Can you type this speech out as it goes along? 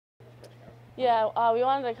Yeah, we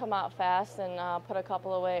wanted to come out fast and put a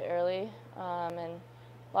couple away early, and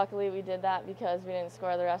luckily we did that because we didn't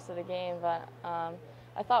score the rest of the game. But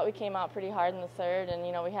I thought we came out pretty hard in the third, and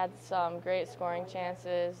we had some great scoring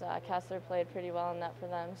chances. Kessler played pretty well in net for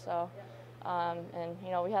them, so and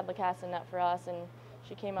we had LaCasse in net for us, and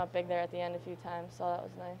she came up big there at the end a few times, so that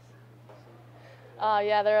was nice.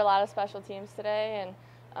 Yeah, there are a lot of special teams today,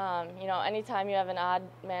 and anytime you have an odd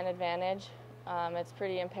man advantage, it's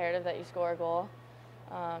pretty imperative that you score a goal.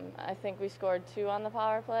 I think we scored 2 on the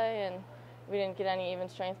power play, and we didn't get any even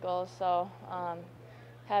strength goals, so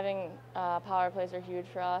having power plays are huge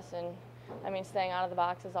for us, and I mean staying out of the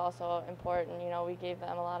box is also important. We gave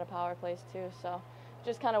them a lot of power plays too, so it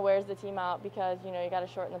just kind of wears the team out because you got to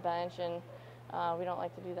shorten the bench, and we don't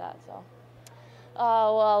like to do that. So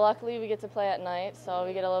well, luckily we get to play at night, so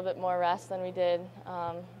we get a little bit more rest than we did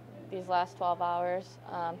these last 12 hours.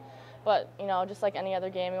 But just like any other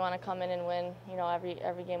game, we want to come in and win.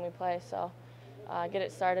 Every game we play. So get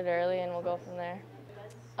it started early, and we'll go from there.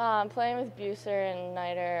 Playing with Buser and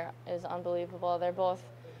Niter is unbelievable. They're both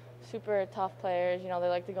super tough players. They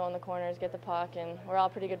like to go in the corners, get the puck, and we're all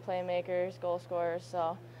pretty good playmakers, goal scorers.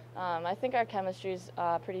 So I think our chemistry is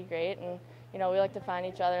pretty great, and we like to find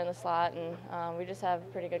each other in the slot, and we just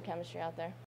have pretty good chemistry out there.